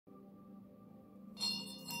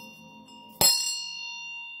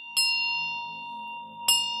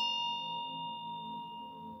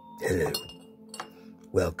Hello.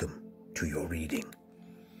 Welcome to your reading.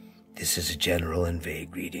 This is a general and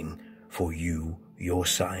vague reading for you, your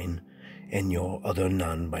sign, and your other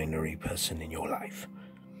non-binary person in your life.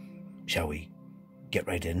 Shall we get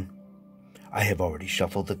right in? I have already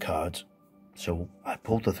shuffled the cards, so I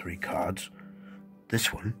pulled the 3 cards.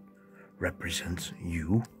 This one represents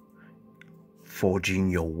you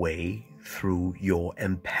forging your way through your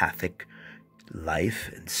empathic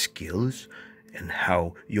life and skills and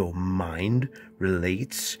how your mind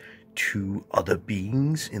relates to other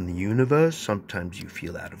beings in the universe. Sometimes you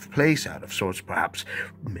feel out of place, out of sorts, perhaps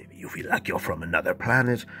maybe you feel like you're from another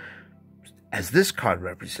planet. As this card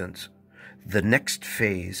represents the next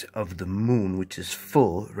phase of the moon, which is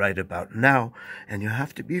full right about now, and you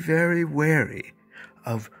have to be very wary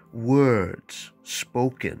of words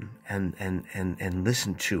spoken and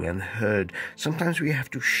listened to and heard. Sometimes we have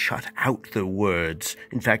to shut out the words.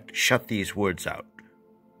 In fact, shut these words out.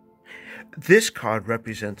 This card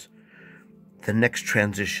represents the next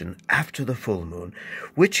transition after the full moon,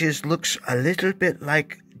 which looks a little bit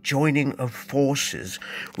like joining of forces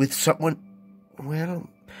with someone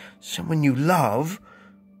you love,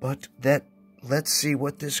 but that, let's see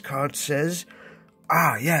what this card says.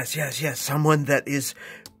 Yes. Someone that is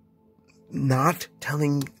not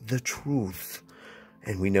telling the truth.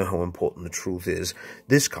 And we know how important the truth is.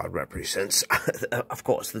 This card represents, of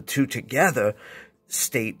course, the two together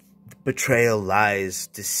state betrayal, lies,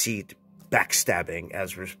 deceit, backstabbing,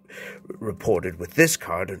 as reported with this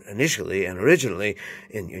card initially and originally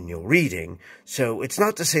in your reading. So it's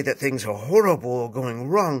not to say that things are horrible or going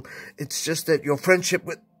wrong. It's just that your friendship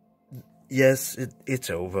with... Yes, it's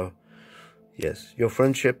over. Yes, your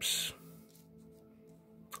friendships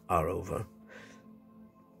are over.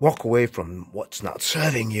 Walk away from what's not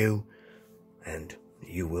serving you, and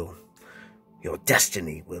your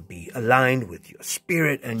destiny will be aligned with your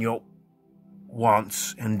spirit and your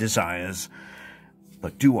wants and desires.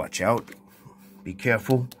 But do watch out. Be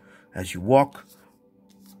careful as you walk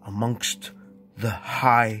amongst the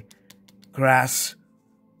high grass.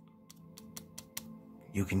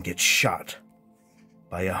 You can get shot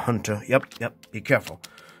by a hunter. Yep, be careful.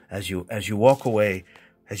 As you walk away,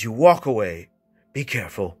 be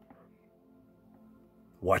careful.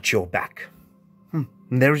 Watch your back. And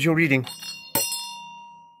there's your reading.